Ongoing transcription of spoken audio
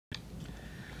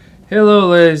Hello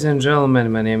ladies and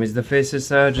gentlemen, my name is the Faceless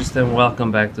Strategist and welcome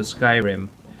back to Skyrim.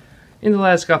 In the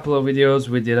last couple of videos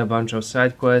we did a bunch of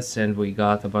side quests and we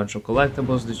got a bunch of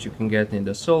collectibles that you can get in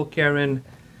the Soul Cairn,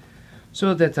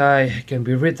 so that I can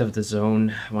be rid of the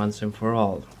zone once and for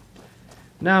all.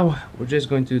 Now we're just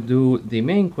going to do the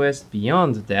main quest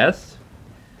Beyond Death.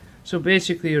 So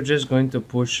basically you're just going to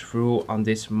push through on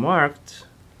this marked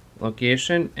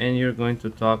location and you're going to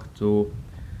talk to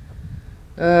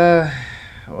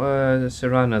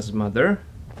Serana's mother.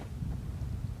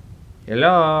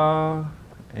 Hello?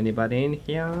 Anybody in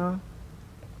here?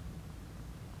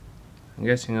 I'm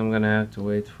guessing I'm gonna have to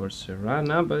wait for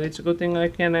Serana, but it's a good thing I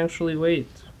can actually wait.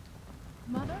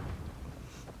 Mother?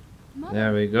 Mother?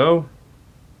 There we go.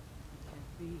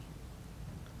 Can't be.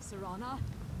 Serana?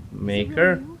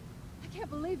 Maker. Really you? I can't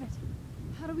believe it.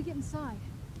 How do we get inside?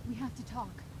 We have to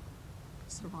talk.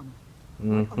 Serana,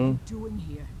 what are you doing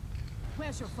here?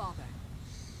 Where's your father?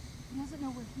 He doesn't know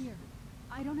we're here.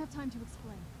 I don't have time to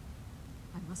explain.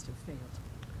 I must have failed.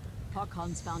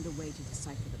 Harkon's found a way to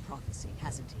decipher the prophecy,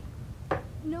 hasn't he?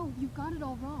 No, you've got it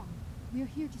all wrong. We're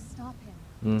here to stop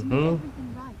him. To make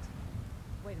everything right.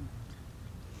 Wait a minute.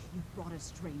 You brought a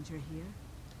stranger here?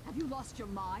 Have you lost your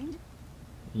mind?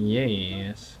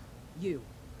 Yes. You,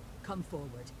 come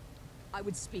forward. I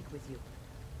would speak with you.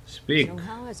 Speak. So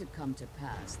how has it come to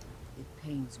pass? It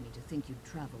pains me to think you'd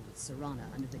travel with Serana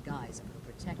under the guise of her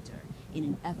protector in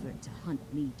an effort to hunt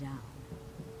me down.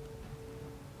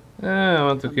 I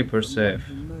want to keep her safe.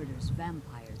 Who murders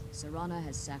vampires? Serana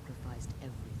has sacrificed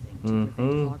everything to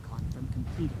prevent Harkon from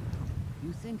completing the promise.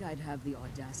 You think I'd have the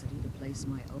audacity to place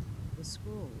my oath? The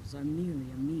scrolls are merely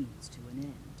a means to an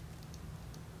end.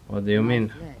 What do you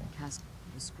mean?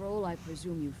 The scroll I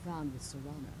presume you found with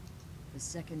Serana. The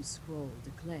second scroll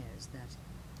declares that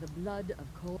the blood of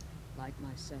cold, like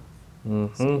myself.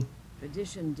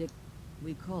 Tradition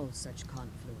we call such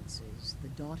confluences the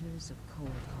daughters of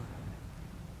Cold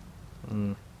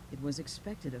Harbor. It was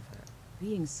expected of her.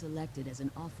 Being selected as an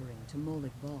offering to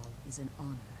Molik Bal is an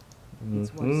honor.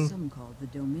 It's what some call the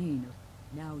domain of.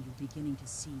 Now you're beginning to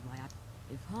see why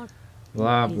if Hark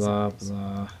Blah blah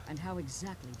blah. And how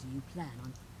exactly do you plan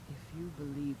on? If you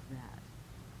believe that,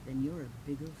 then you're a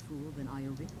bigger fool than I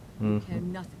originally. You care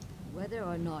nothing. Whether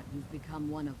or not you've become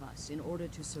one of us in order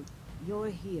to you're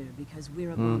here because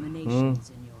we're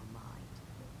abominations in your mind.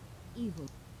 Evil.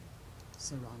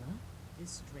 Serana,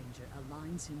 this stranger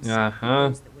aligns himself with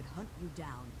those that would hunt you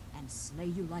down and slay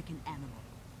you like an animal.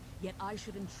 Yet I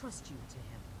should entrust you to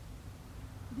him.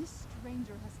 This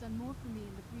stranger has done more for me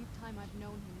in the brief time I've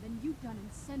known him than you've done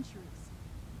in centuries.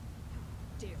 How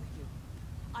dare you?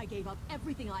 I gave up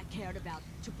everything I cared about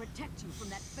to protect you from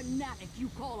that fanatic you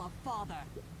call a father.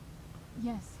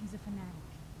 Yes, he's a fanatic.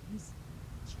 He's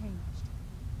changed.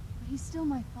 But he's still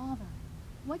my father.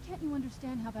 Why can't you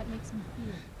understand how that makes me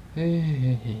feel?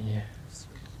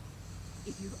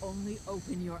 If you'd only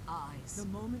open your eyes. The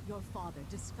moment your father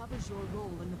discovers your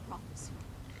role in the prophecy,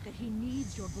 that he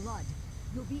needs your blood,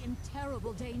 you'll be in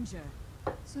terrible danger.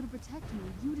 So to protect me,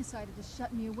 you decided to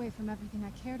shut me away from everything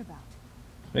I cared about.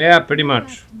 Yeah, pretty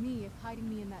much. To me, if hiding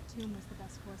me in that tomb was the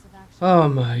best course of action. Oh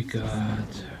my god.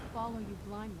 Follow you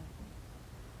blindly.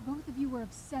 Both of you were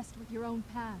obsessed with your own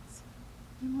paths.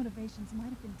 Your motivations might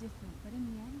have been different, but in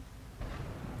the end...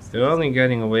 You're only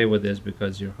getting away with this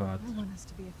because you're hot. I want us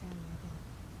to be a family again.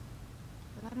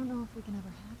 But I don't know if we can ever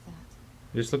have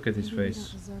that. Just look at his Maybe face. We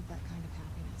don't deserve that kind of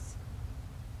happiness.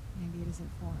 Maybe it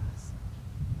isn't for us.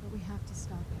 But we have to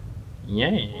stop him. Yeah.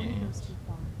 Before he goes too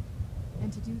far.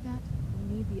 And to do that,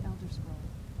 we need the Elder Scroll.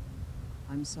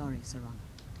 I'm sorry, Serana.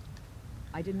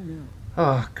 I didn't know.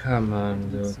 Oh, come on,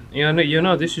 dude. You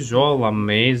know, this is all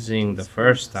amazing the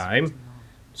first time,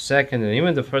 second, and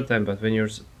even the third time, but when you're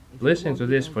listening to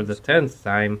this for the 10th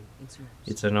time,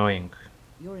 it's annoying.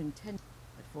 Your intent,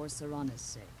 but for Serana's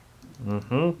sake.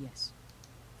 Yes.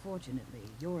 Fortunately,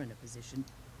 you're in a position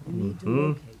you need to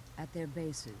locate at their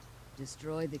bases.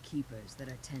 Destroy the keepers that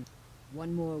are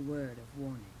One more word of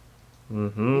warning.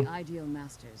 The Ideal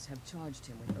Masters have charged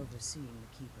him with overseeing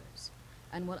the keepers.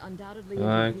 And what undoubtedly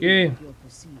you're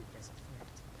perceived as a threat.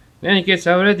 In any case,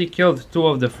 I already killed 2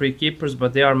 of the 3 keepers,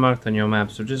 but they are marked on your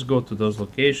map, so just go to those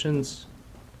locations,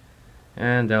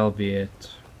 and that'll be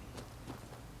it.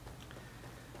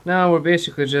 Now we're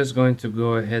basically just going to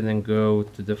go ahead and go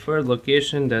to the 3rd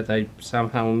location that I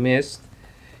somehow missed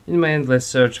in my endless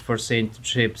search for Saint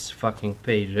Chip's fucking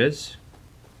pages.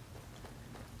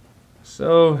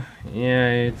 So, yeah,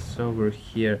 it's over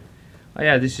here. Oh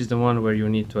yeah, this is the one where you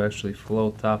need to actually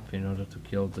float up in order to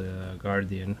kill the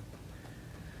Guardian.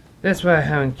 That's why I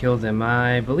haven't killed them.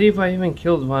 I believe I even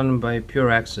killed one by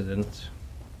pure accident.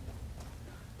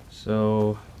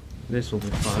 So this will be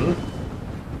fun.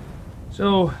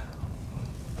 So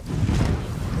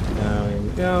there we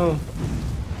go.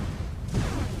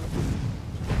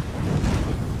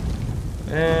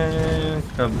 And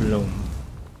kabloom.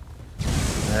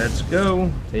 Let's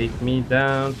go. Take me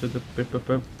down to the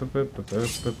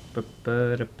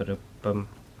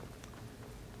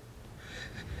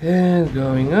and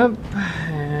going up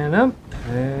and up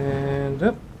and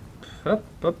up, up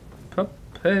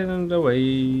and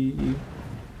away.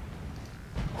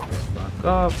 Back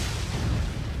up.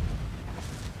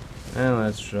 And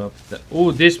let's drop the.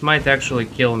 Oh, this might actually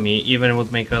kill me, even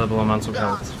with my incredible amounts of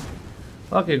health.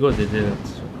 Okay, good, it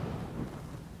didn't.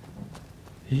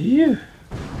 Phew.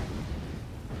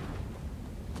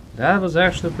 That was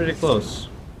actually pretty close.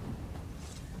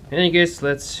 In any case,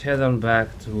 let's head on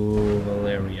back to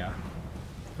Valeria.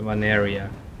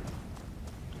 Veneria.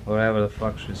 Whatever the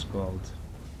fuck she's called.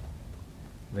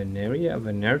 Veneria?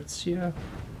 Venertia?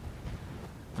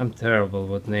 I'm terrible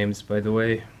with names, by the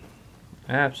way.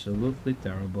 Absolutely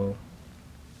terrible.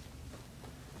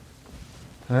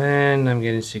 And I'm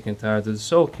getting sick and tired of the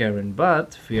Soul Cairn,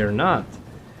 but fear not.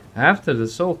 After the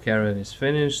Soul Cairn is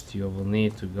finished, you will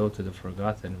need to go to the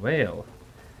Forgotten Vale.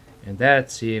 And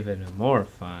that's even more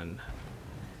fun.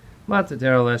 But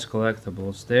there are less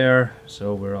collectibles there,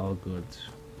 so we're all good.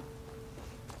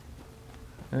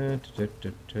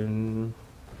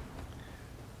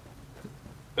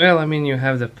 Well, I mean, you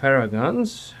have the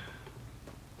Paragons.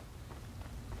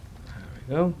 There we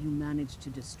go. You managed to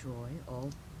destroy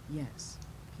all? Yes.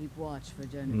 Keep watch for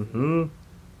Jennifer. Mm-hmm.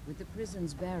 With the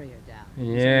prison's barrier down.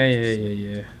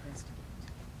 Yeah.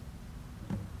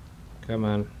 Come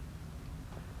on.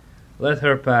 Let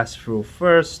her pass through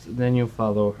first, then you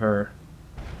follow her.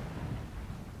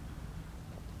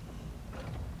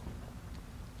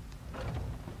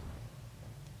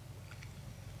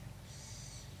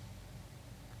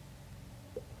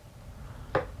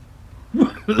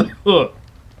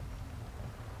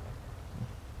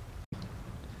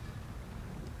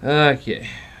 Okay,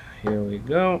 here we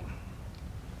go.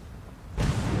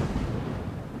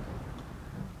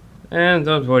 And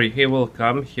don't worry, he will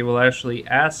come. He will actually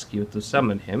ask you to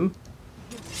summon him.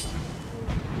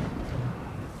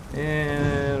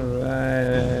 And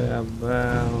right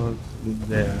about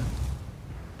there.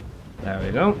 There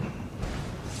we go.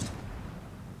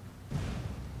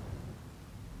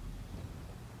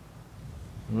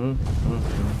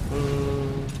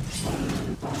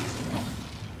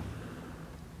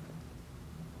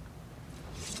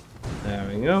 There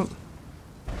we go.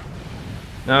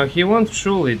 Now he won't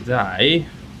truly die.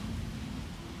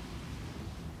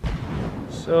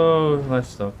 So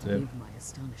let's talk to him. My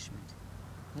astonishment.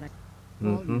 But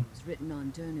volumes written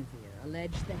on Durnevere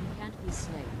allege that he can't be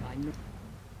slain by no.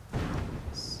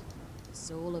 The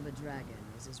soul of a dragon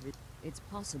is as rich. It's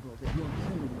possible that your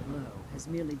killing blow has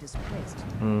merely displaced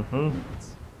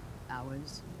minutes,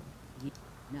 hours.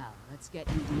 Now let's get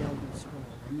you the Elder Scroll,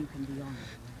 and you can be on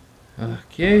your way.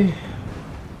 Okay.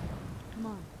 Come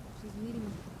on, she's leading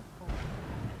us.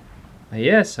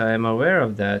 Yes, I am aware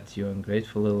of that, you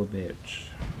ungrateful little bitch.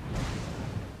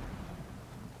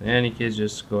 In any case,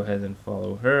 just go ahead and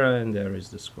follow her, and there is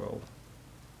the scroll.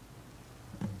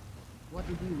 What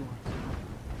did you want?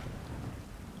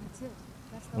 That's it.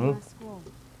 That's the last scroll.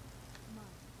 Come on,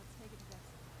 let's take it to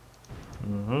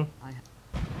Dexter.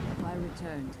 If I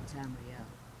return to Tamriel,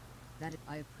 that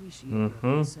I appreciate your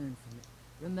concern for me.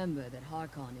 Remember that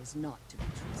Harkon is not to be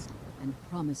trusted, and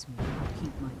promise me you'll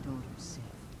keep my daughter safe.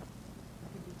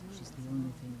 She's the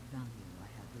only thing of value I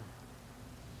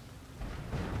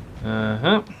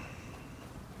have left.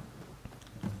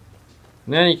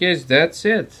 In any case, that's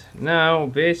it. Now,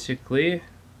 basically,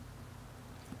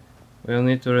 we'll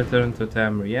need to return to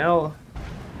Tamriel,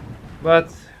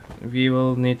 but we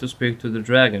will need to speak to the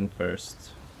dragon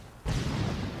first.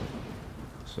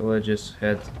 So let's just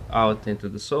head out into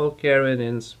the Soul Cairn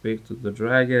and speak to the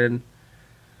dragon.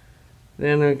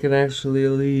 Then I can actually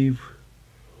leave.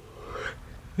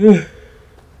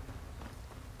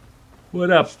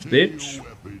 What up, bitch?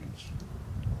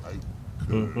 I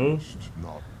cursed,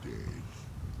 not dead.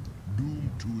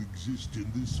 Doomed to exist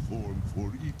in this form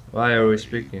for Why are we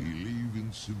speaking? Believe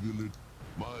in civility.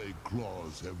 My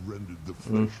claws have rendered the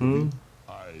flesh of it.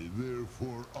 I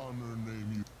therefore honor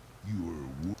name you.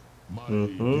 Your my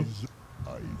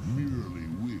I merely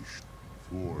wished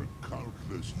for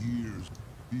countless years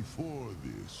before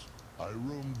this. I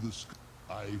roamed the sky.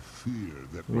 I fear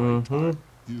that my time,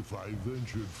 if I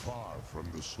ventured far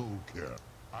from the Soul Care,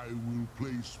 I will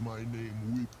place my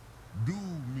name with. Do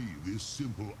me this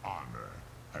simple honor,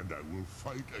 and I will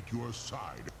fight at your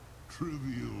side.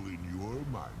 Trivial in your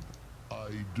mind. I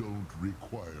don't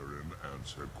require an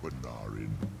answer,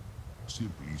 Quinarin.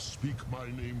 Simply speak my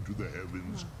name to the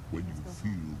heavens when you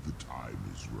feel the time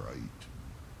is right.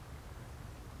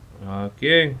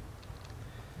 Okay.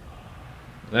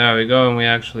 There we go, and we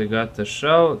actually got the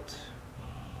shout.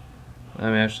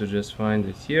 Let me actually just find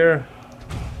it here.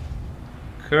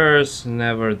 Curse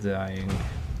never dying.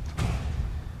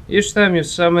 Each time you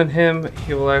summon him,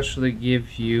 he will actually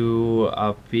give you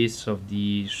a piece of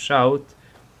the shout.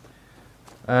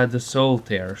 The Soul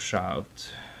Tear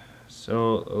shout.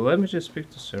 So let me just speak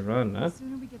to Serana. The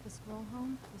sooner we get the scroll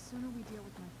home, the sooner we deal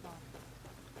with my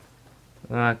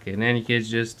father. Okay, in any case,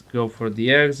 just go for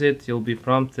the exit. You'll be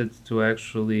prompted to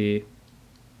actually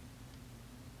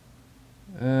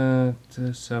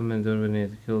to summon the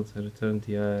Renate kill to return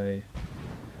the eye.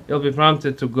 You'll be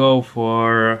prompted to go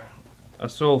for a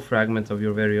soul fragment of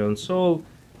your very own soul,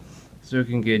 so you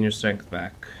can gain your strength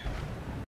back.